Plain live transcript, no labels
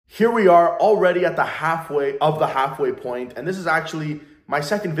here we are already at the halfway point, and this is actually my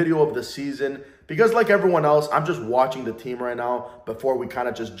second video of the season because like everyone else, I'm just watching the team right now before we kind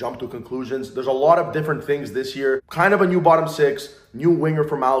of just jump to conclusions. There's a lot of different things this year. Kind of a new bottom six, new winger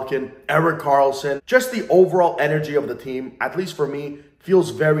for Malkin, Erik Karlsson. Just the overall energy of the team, at least for me,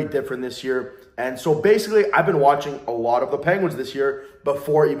 feels very different this year. And so basically, I've been watching a lot of the Penguins this year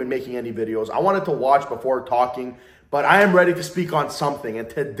before even making any videos. I wanted to watch before talking, but I am ready to speak on something. And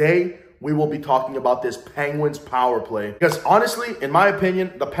today, we will be talking about this Penguins power play. Because honestly, in my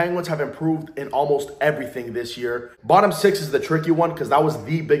opinion, the Penguins have improved in almost everything this year. Bottom six is the tricky one because that was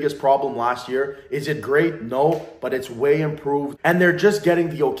the biggest problem last year. Is it great? No, but it's way improved. And they're just getting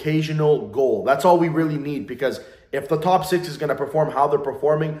the occasional goal. That's all we really need, because if the top six is going to perform how they're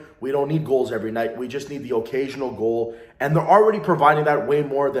performing, we don't need goals every night. We just need the occasional goal. And they're already providing that way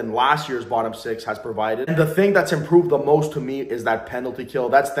more than last year's bottom six has provided. And the thing that's improved the most to me is that penalty kill.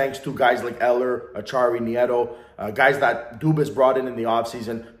 That's thanks to guys like Eller, Achari, Nieto, guys that Dubas brought in the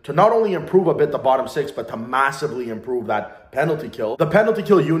offseason to not only improve a bit the bottom six, but to massively improve that penalty kill. The penalty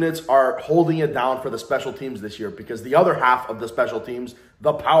kill units are holding it down for the special teams this year, because the other half of the special teams,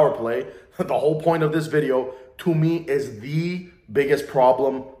 the power play, the whole point of this video, to me, is the biggest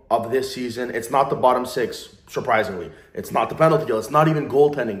problem of this season. It's not the bottom six, surprisingly. It's not the penalty kill. It's not even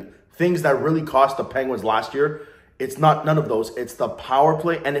goaltending. Things that really cost the Penguins last year, it's not none of those. It's the power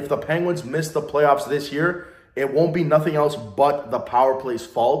play. And if the Penguins miss the playoffs this year, it won't be nothing else but the power play's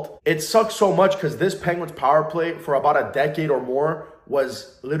fault. It sucks so much because this Penguins power play for about a decade or more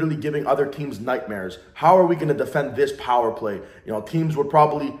was literally giving other teams nightmares. How are we going to defend this power play? You know, teams would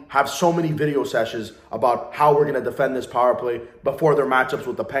probably have so many video sessions about how we're going to defend this power play before their matchups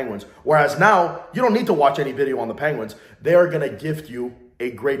with the Penguins. Whereas now, you don't need to watch any video on the Penguins. They are going to gift you a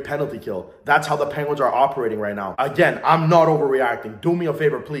great penalty kill. That's how the Penguins are operating right now. Again, I'm not overreacting. Do me a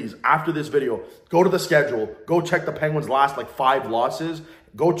favor, please. After this video, go to the schedule. Go check the Penguins' last 5 losses.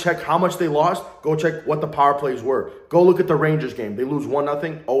 Go check how much they lost. Go check what the power plays were. Go look at the Rangers game. They lose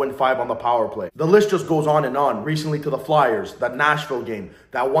 1-0, 0-5 on the power play. The list just goes on and on. Recently to the Flyers, that Nashville game,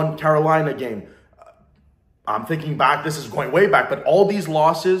 that one Carolina game. I'm thinking back, this is going way back, but all these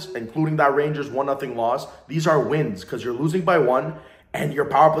losses, including that Rangers 1-0 loss, these are wins because you're losing by 1. And your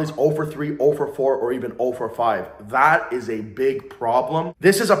power play is 0 for 3, 0 for 4, or even 0 for 5. That is a big problem.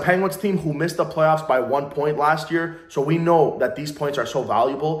 This is a Penguins team who missed the playoffs by 1 point last year. So we know that these points are so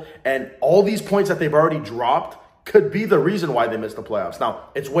valuable. And all these points that they've already dropped could be the reason why they missed the playoffs. Now,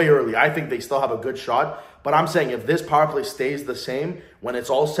 it's way early. I think they still have a good shot. But I'm saying if this power play stays the same, when it's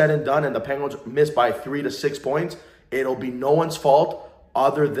all said and done and the Penguins miss by 3 to 6 points, it'll be no one's fault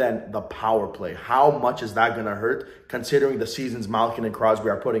other than the power play. How much is that going to hurt considering the seasons Malkin and Crosby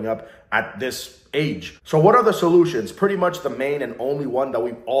are putting up at this age? So what are the solutions? Pretty much the main and only one that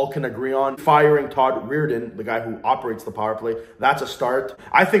we all can agree on. Firing Todd Reirden, the guy who operates the power play, that's a start.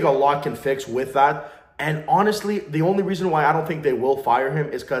 I think a lot can fix with that. And honestly, the only reason why I don't think they will fire him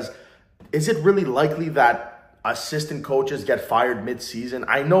is because is it really likely that assistant coaches get fired mid-season?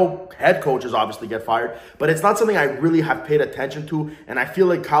 I know head coaches obviously get fired, but it's not something I really have paid attention to. And I feel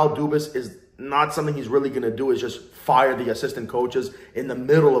like Kyle Dubas is not something he's really going to do, is just fire the assistant coaches in the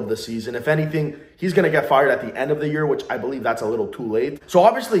middle of the season. If anything, he's going to get fired at the end of the year, which I believe that's a little too late. So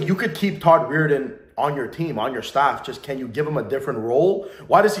obviously you could keep Todd Reirden on your team, on your staff. Just can you give him a different role?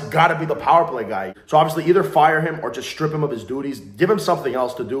 Why does he got to be the power play guy? So obviously either fire him or just strip him of his duties. Give him something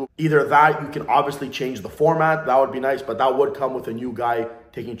else to do. Either that, you can obviously change the format. That would be nice, but that would come with a new guy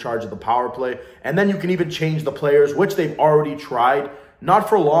taking charge of the power play. And then you can even change the players, which they've already tried. Not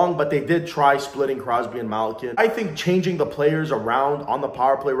for long, but they did try splitting Crosby and Malkin. I think changing the players around on the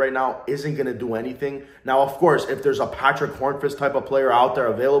power play right now isn't going to do anything. Now, of course, if there's a Patrick Hornqvist type of player out there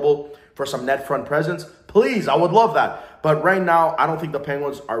available for some net front presence, please, I would love that. But right now, I don't think the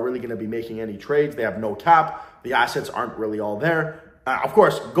Penguins are really going to be making any trades. They have no cap. The assets aren't really all there. Of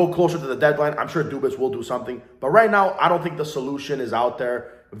course, go closer to the deadline. I'm sure Dubas will do something. But right now, I don't think the solution is out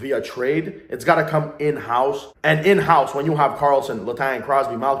there via trade. It's got to come in-house. And in-house, when you have Karlsson, Letang,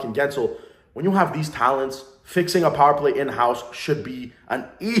 Crosby, Malkin, Gensel, when you have these talents, fixing a power play in-house should be an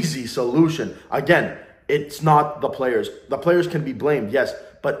easy solution. Again, it's not the players. The players can be blamed, yes,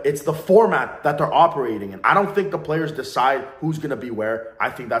 but it's the format that they're operating in. I don't think the players decide who's going to be where. I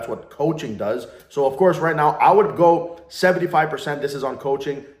think that's what coaching does. So, of course, right now, I would go 75% this is on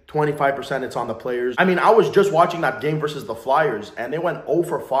coaching, 25% it's on the players. I mean, I was just watching that game versus the Flyers, and they went 0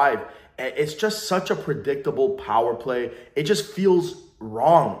 for 5. It's just such a predictable power play. It just feels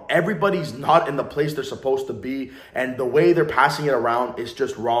wrong. Everybody's not in the place they're supposed to be, and the way they're passing it around is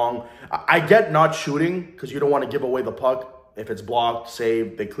just wrong. I get not shooting because you don't want to give away the puck. if it's blocked,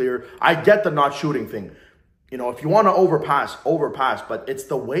 saved, they clear. I get the not shooting thing. You know, if you want to overpass, but it's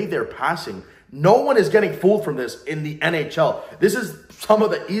the way they're passing. No one is getting fooled from this in the NHL. This is some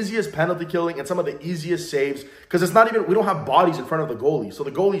of the easiest penalty killing and some of the easiest saves because it's not even, we don't have bodies in front of the goalie. So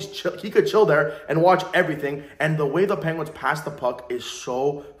the goalie's he could chill there and watch everything. And the way the Penguins pass the puck is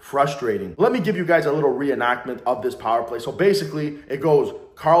so frustrating. Let me give you guys a little reenactment of this power play. So basically it goes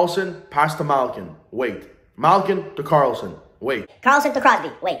Karlsson, pass to Malkin, wait. Malkin to Karlsson, wait. Karlsson to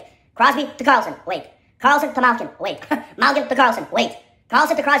Crosby, wait. Crosby to Karlsson, wait. Karlsson to Malkin, wait. Malkin to Karlsson, wait.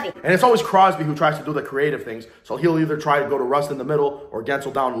 Karlsson to Crosby. And it's always Crosby who tries to do the creative things. So he'll either try to go to Rust in the middle or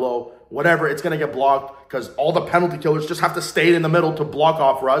Gensel down low. Whatever, it's going to get blocked because all the penalty killers just have to stay in the middle to block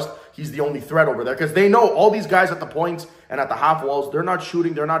off Rust. He's the only threat over there because they know all these guys at the points and at the half walls, they're not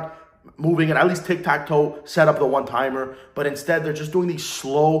shooting, they're not moving and at least tic-tac-toe, set up the one-timer. But instead, they're just doing these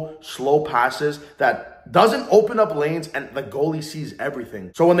slow passes that doesn't open up lanes and the goalie sees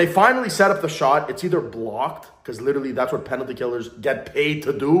everything. So when they finally set up the shot, it's either blocked, because literally that's what penalty killers get paid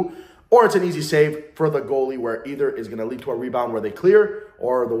to do, or it's an easy save for the goalie where either is going to lead to a rebound where they clear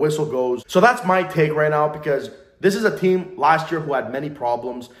or the whistle goes. So that's my take right now because this is a team last year who had many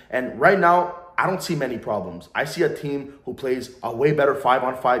problems. And right now, I don't see many problems. I see a team who plays a way better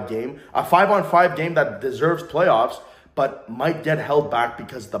 5-on-5 game, a 5-on-5 game that deserves playoffs, but might get held back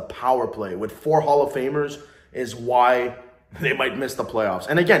because the power play with 4 Hall of Famers is why they might miss the playoffs.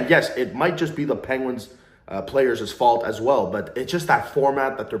 And again, yes, it might just be the Penguins players' fault as well, but it's just that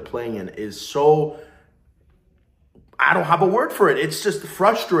format that they're playing in is so, I don't have a word for it. It's just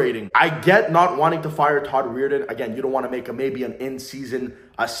frustrating. I get not wanting to fire Todd Reirden. Again, you don't want to make maybe an in-season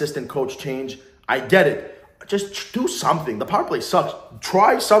assistant coach change. I get it. Just do something. The power play sucks.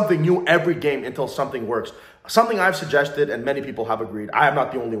 Try something new every game until something works. Something I've suggested and many people have agreed. I am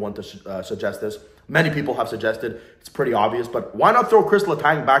not the only one to suggest this. Many people have suggested. It's pretty obvious, but why not throw Chris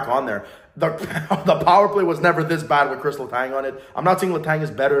Letang back on there? The power play was never this bad with Chris Letang on it. I'm not saying Letang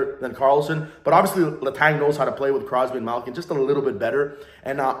is better than Karlsson, but obviously Letang knows how to play with Crosby and Malkin just a little bit better.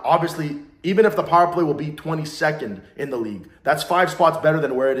 And obviously, even if the power play will be 22nd in the league, that's 5 spots better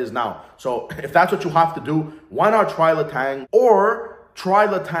than where it is now. So if that's what you have to do, why not try Letang or try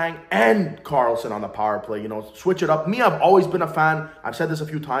Letang and Karlsson on the power play, you know, switch it up. Me, I've always been a fan, I've said this a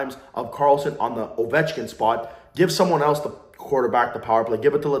few times, of Karlsson on the Ovechkin spot. Give someone else the quarterback the power play.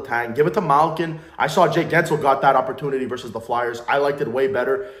 Give it to Letang. Give it to Malkin. I saw Jake Gensel got that opportunity versus the Flyers. I liked it way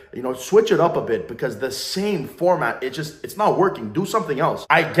better. You know, switch it up a bit because the same format, it's not working. Do something else.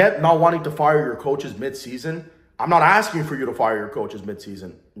 I get not wanting to fire your coaches mid-season. I'm not asking for you to fire your coaches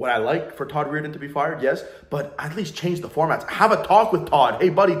mid-season. Would I like for Todd Reirden to be fired? Yes. But at least change the formats. Have a talk with Todd. Hey,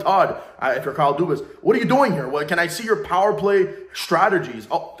 buddy, Todd, if you're Kyle Dubas, what are you doing here? Well, can I see your power play strategies?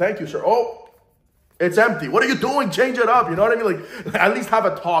 Oh, thank you, sir. Oh, it's empty. What are you doing? Change it up. You know what I mean? Like, at least have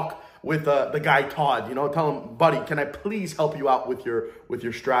a talk with the guy, Todd. You know, tell him, buddy, can I please help you out with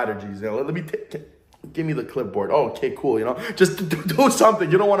your strategies? You know, let me give me the clipboard. Oh, okay, cool. You know, just do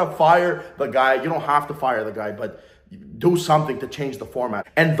something. You don't want to fire the guy. You don't have to fire the guy, but do something to change the format.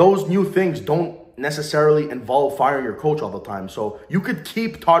 And those new things don't necessarily involve firing your coach all the time. So you could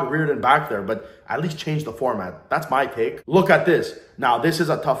keep Todd Reirden back there, but at least change the format. That's my take. Look at this. Now, this is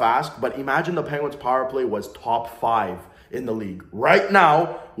a tough ask, but imagine the Penguins power play was top 5 in the league. Right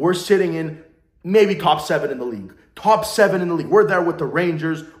now, we're sitting in maybe top 7 in the league. Top 7 in the league. We're there with the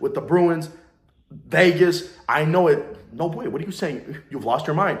Rangers, with the Bruins, Vegas. I know it. No, boy, what are you saying? You've lost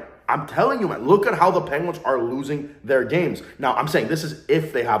your mind. I'm telling you, man, look at how the Penguins are losing their games. Now, I'm saying this is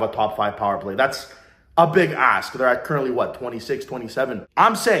if they have a top 5 power play. That's a big ask. They're at currently, what, 26, 27?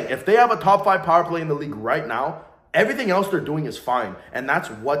 I'm saying if they have a top 5 power play in the league right now, everything else they're doing is fine. And that's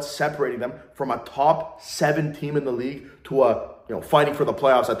what's separating them from a top 7 team in the league to a, fighting for the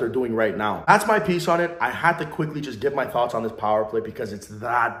playoffs that they're doing right now. That's my piece on it. I had to quickly just give my thoughts on this power play because it's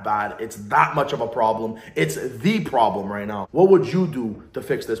that bad. It's that much of a problem. It's the problem right now. What would you do to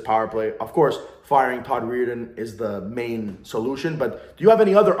fix this power play? Of course, firing Todd Reirden is the main solution, but do you have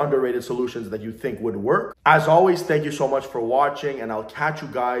any other underrated solutions that you think would work? As always, thank you so much for watching, and I'll catch you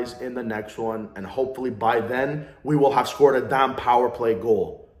guys in the next one, and hopefully by then, we will have scored a damn power play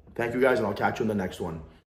goal. Thank you guys, and I'll catch you in the next one.